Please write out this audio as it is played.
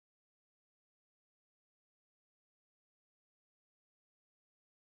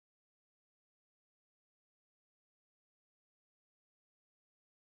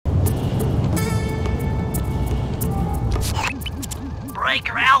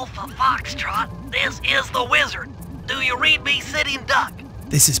Breaker Alpha Foxtrot, this is the Wizard. Do you read me, Sitting Duck?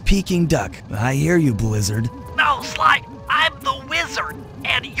 This is Peking Duck. I hear you, Blizzard. No, Sly, I'm the Wizard,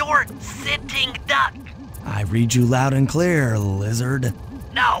 and you're Sitting Duck. I read you loud and clear, Lizard.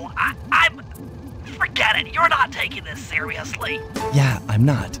 No, I'm... Forget it, you're not taking this seriously. Yeah, I'm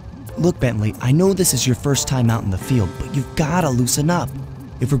not. Look, Bentley, I know this is your first time out in the field, but you've gotta loosen up.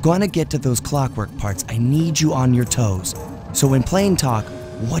 If we're gonna get to those clockwork parts, I need you on your toes. So in plain talk,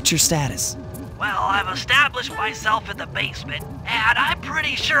 what's your status? Well, I've established myself in the basement, and I'm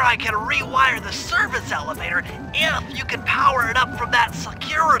pretty sure I can rewire the service elevator if you can power it up from that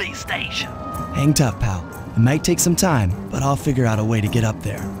security station. Hang tough, pal. It might take some time, but I'll figure out a way to get up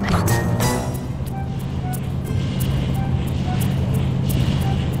there.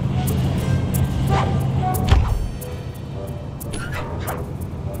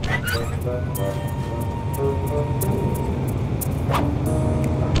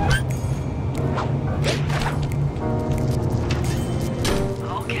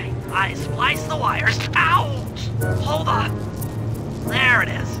 Okay, I spliced the wires. Ouch! Hold on. There it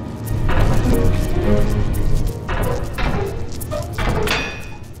is.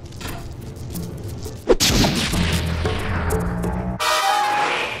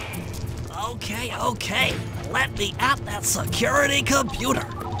 Okay. Let me at that security computer.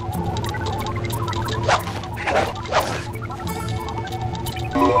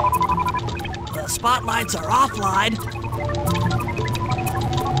 The spotlights are offline.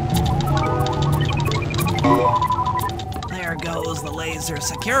 There goes the laser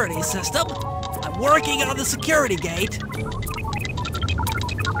security system. I'm working on the security gate.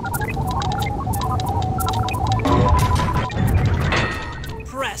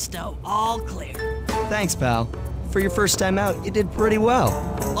 Presto, all clear. Thanks, pal. For your first time out, you did pretty well.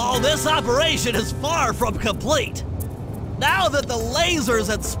 Oh, this operation is far from complete. Now that the lasers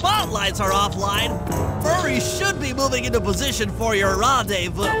and spotlights are offline, Murray should be moving into position for your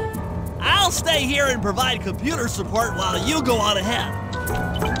rendezvous. I'll stay here and provide computer support while you go on ahead.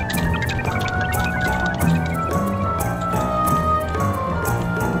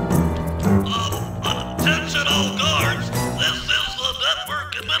 Attention all guards, this is the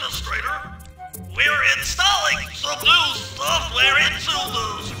network administrator. We're installing some new software into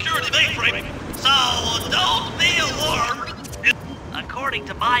the security mainframe, so don't be alarmed. According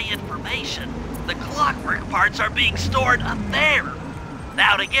to my information, the clockwork parts are being stored up there.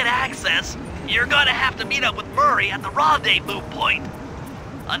 Now to get access, you're gonna have to meet up with Murray at the rendezvous point.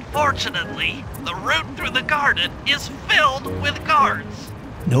 Unfortunately, the route through the garden is filled with guards.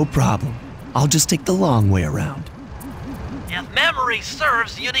 No problem. I'll just take the long way around. If memory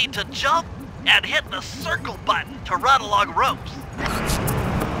serves, you need to jump and hit the circle button to run along ropes.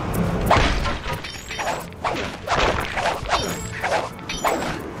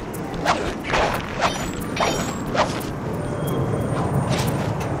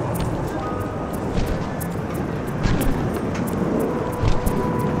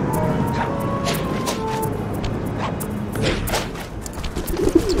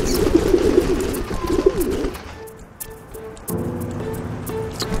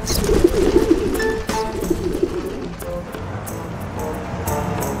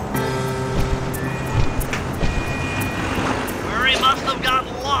 Must have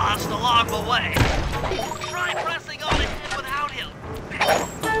gotten lost along the way. Try pressing on ahead without him.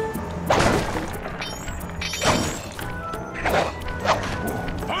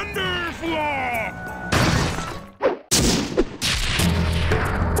 Thunderflop!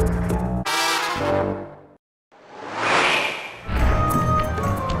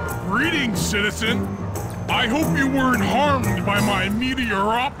 Greetings, citizen. I hope you weren't harmed by my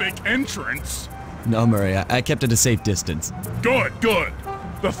meteoropic entrance. No, Murray, I kept at a safe distance. Good.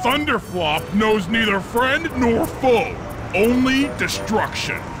 The Thunderflop knows neither friend nor foe, only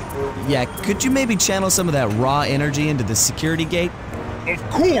destruction. Yeah, could you maybe channel some of that raw energy into the security gate? Of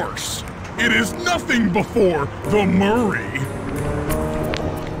course! It is nothing before the Murray.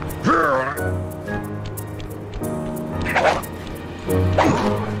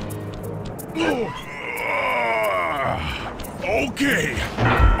 Okay,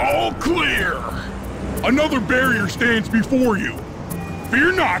 all clear. Another barrier stands before you.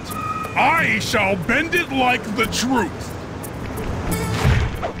 Fear not, I shall bend it like the truth.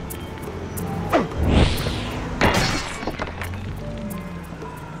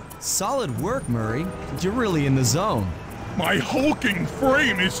 Solid work, Murray. You're really in the zone. My hulking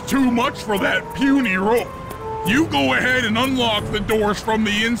frame is too much for that puny rope. You go ahead and unlock the doors from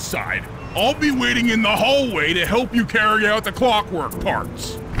the inside. I'll be waiting in the hallway to help you carry out the clockwork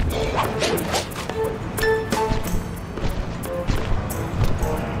parts.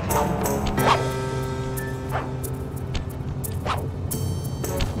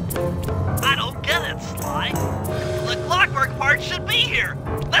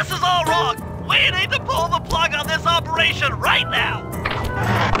 operation right now!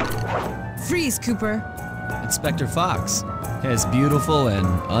 Freeze, Cooper. Inspector Fox, as beautiful and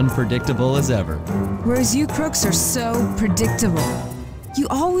unpredictable as ever. Whereas you crooks are so predictable. You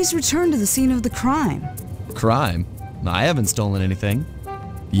always return to the scene of the crime. Crime? I haven't stolen anything.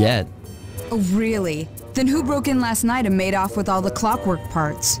 Yet. Oh, really? Then who broke in last night and made off with all the clockwork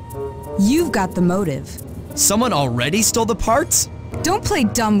parts? You've got the motive. Someone already stole the parts? Don't play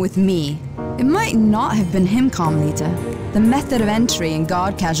dumb with me. It might not have been him, Carmelita. The method of entry and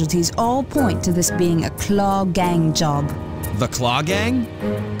guard casualties all point to this being a Claw Gang job. The Claw Gang?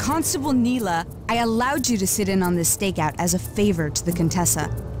 Constable Neela, I allowed you to sit in on this stakeout as a favor to the Contessa.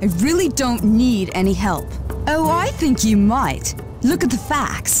 I really don't need any help. Oh, I think you might. Look at the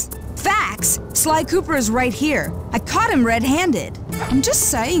facts. Facts? Sly Cooper is right here. I caught him red-handed. I'm just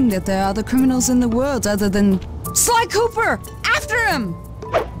saying that there are other criminals in the world other than... Sly Cooper! After him!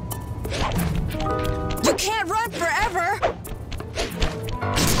 You can't run forever!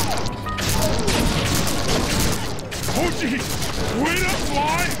 Oh, geez! Wait up,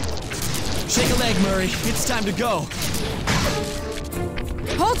 Sly! Shake a leg, Murray. It's time to go.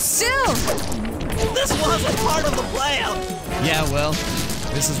 Hold still! This wasn't part of the plan! Yeah, well,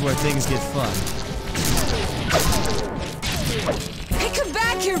 this is where things get fun. Hey, come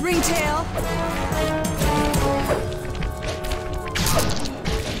back here, Ringtail!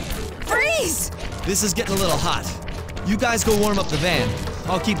 Freeze! This is getting a little hot. You guys go warm up the van.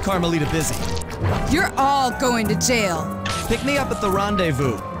 I'll keep Carmelita busy. You're all going to jail. Pick me up at the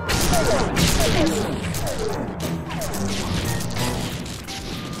rendezvous.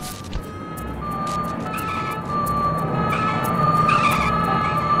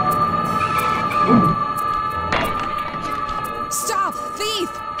 Stop, thief!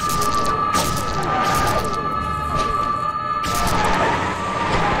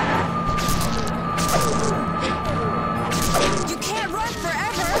 You can't run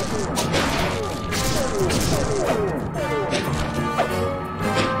forever!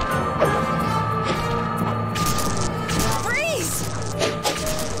 Freeze!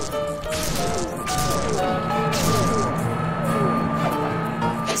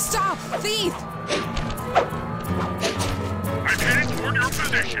 Stop, thief! I'm headed toward your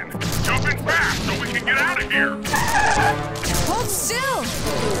position. Jump in fast so we can get out of here. Hold still!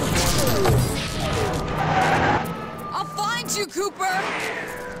 I'll find you, Cooper!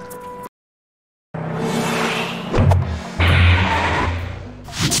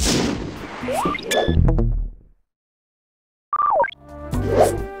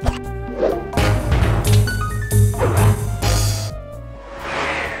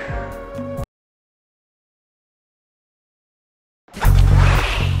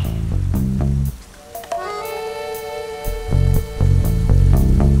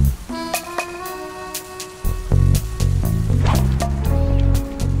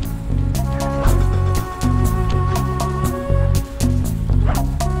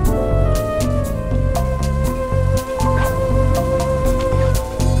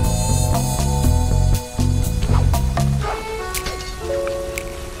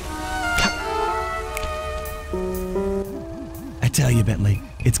 Tell you, Bentley,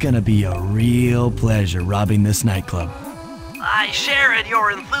 it's gonna be a real pleasure robbing this nightclub. I share in your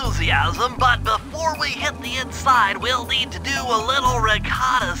enthusiasm, but before we hit the inside, we'll need to do a little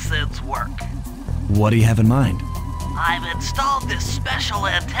reconnaissance work. What do you have in mind? I've installed this special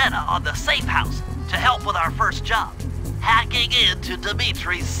antenna on the safe house to help with our first job, hacking into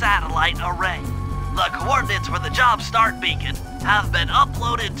Dimitri's satellite array. The coordinates for the job start beacon have been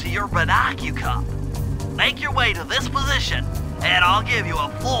uploaded to your binocucom. Make your way to this position, and I'll give you a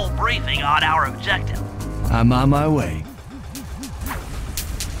full briefing on our objective. I'm on my way.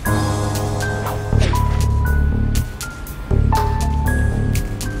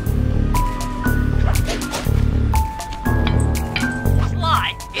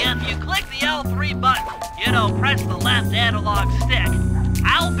 Sly, if you click the L3 button, press the left analog stick,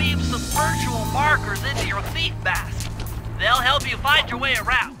 I'll beam some virtual markers into your thief mask. They'll help you find your way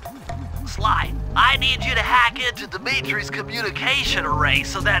around. Sly, I need you to hack into Dimitri's communication array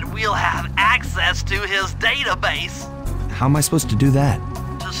so that we'll have access to his database. How am I supposed to do that?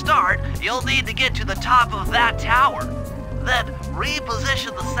 To start, you'll need to get to the top of that tower. Then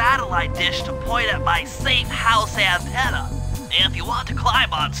reposition the satellite dish to point at my safe house antenna. If you want to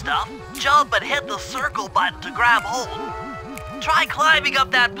climb on stuff, jump and hit the circle button to grab hold. Try climbing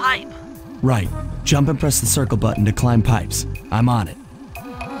up that pipe. Right. Jump and press the circle button to climb pipes. I'm on it.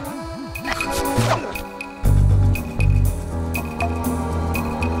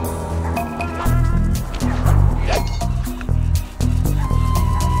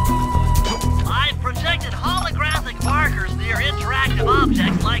 I've projected holographic markers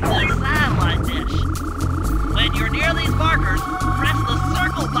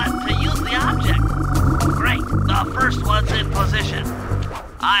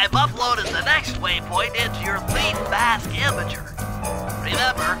I've uploaded the next waypoint into your Leap Mask Imager.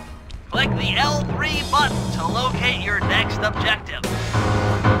 Remember, click the L3 button to locate your next objective.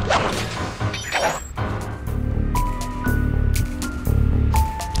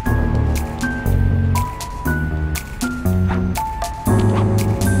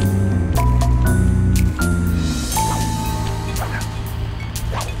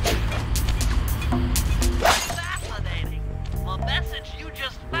 Fascinating. The message you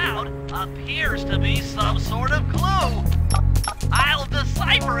just found appears to be some sort of clue. I'll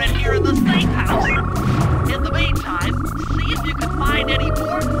decipher it here in the safe house. In the meantime, see if you can find any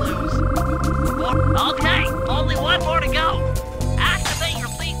more clues. Okay, only one more to go. Activate your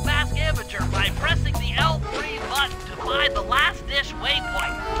Leap Mask Imager by pressing the L3 button to find the last dish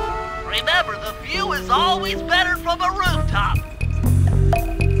waypoint. Remember, the view is always better from a rooftop.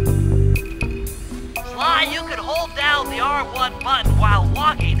 Sly, you can hold down the R1 button while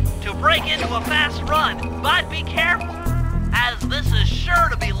walking to break into a fast run, but be careful, as this is sure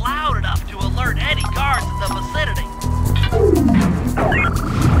to be loud enough to alert any guards in the vicinity.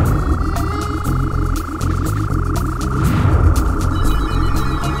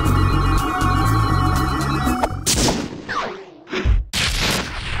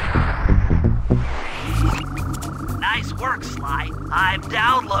 Nice work, Sly. I'm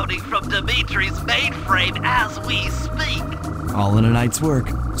downloading from Dimitri's mainframe as we speak. All in a night's work.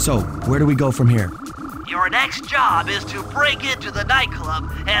 So, where do we go from here? Your next job is to break into the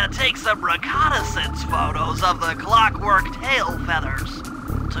nightclub and take some reconnaissance photos of the clockwork tail feathers.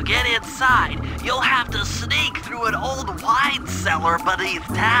 To get inside, you'll have to sneak through an old wine cellar beneath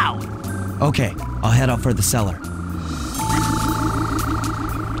town. Okay, I'll head out for the cellar.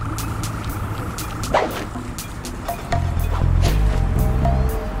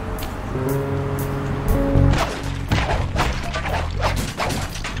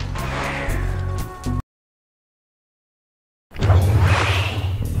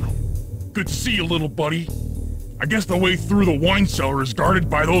 Good to see you, little buddy. I guess the way through the wine cellar is guarded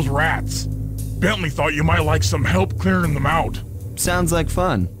by those rats. Bentley thought you might like some help clearing them out. Sounds like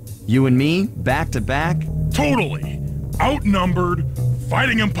fun. You and me, back to back? Totally. Outnumbered,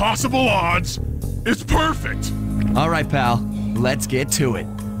 fighting impossible odds. It's perfect. All right, pal. Let's get to it.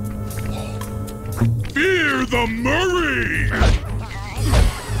 Fear the Murray!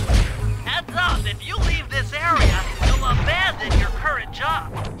 Heads up, if you leave this area, you'll abandon your current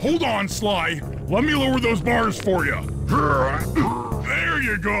job. Hold on, Sly. Let me lower those bars for you. There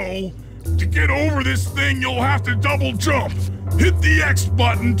you go. To get over this thing, you'll have to double jump. Hit the X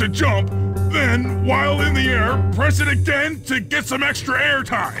button to jump, then, while in the air, press it again to get some extra air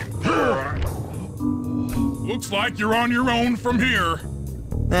time. Looks like you're on your own from here.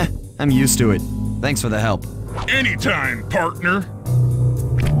 I'm used to it. Thanks for the help. Anytime, partner.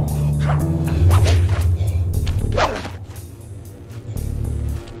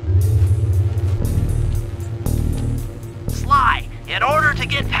 Sly, in order to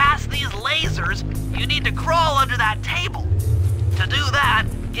get past these lasers, you need to crawl under that table. To do that,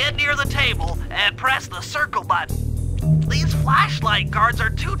 get near the table and press the circle button. These flashlight guards are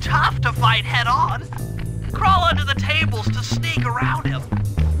too tough to fight head-on. Crawl under the tables to sneak around him.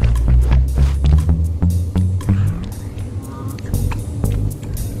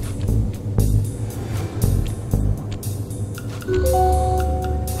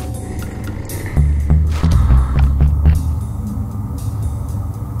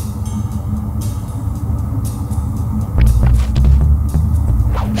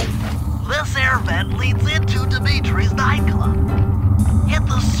 This air vent leads into Dimitri's nightclub. Hit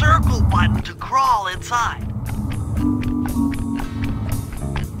the circle button to crawl inside.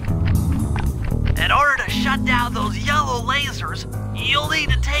 In order to shut down those yellow lasers, you'll need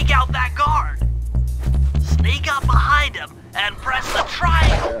to take out that guard. Sneak up behind him and press the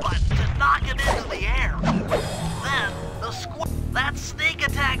triangle button to knock him into the air. Then, that sneak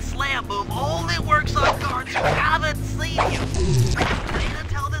attack slam move only works on guards who haven't seen you. Wait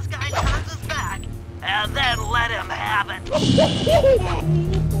until this guy turns his back, and then let him have it.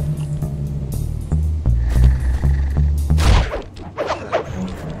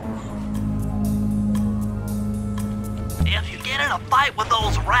 If you get in a fight with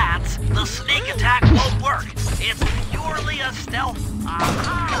those rats, the sneak attack won't work. It's purely a stealth.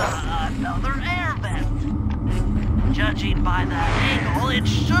 Aha! Another air vent. Judging by that angle, it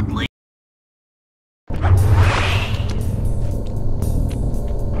should lead.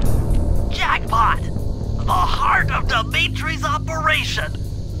 Jackpot! The heart of Dimitri's operation.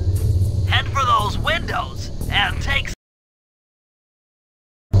 Head for those windows and take.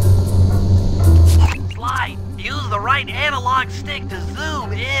 Sly, use the right analog stick to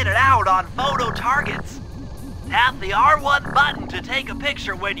zoom in and out on photo targets. Tap the R1 button to take a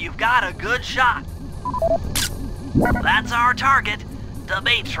picture when you've got a good shot. That's our target,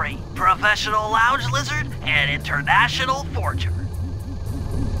 Dimitri, professional lounge lizard and international forger.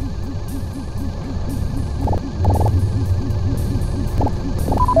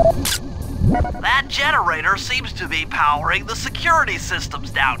 That generator seems to be powering the security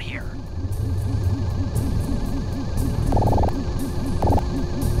systems down here.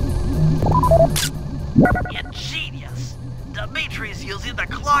 Ingenious! Dimitri's using the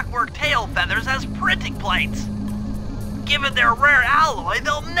clockwork tail feathers as printing plates. Given their rare alloy,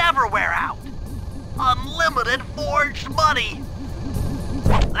 they'll never wear out. Unlimited forged money.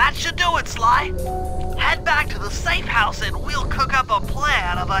 That should do it, Sly. Head back to the safe house and we'll cook up a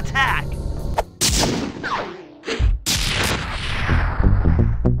plan of attack.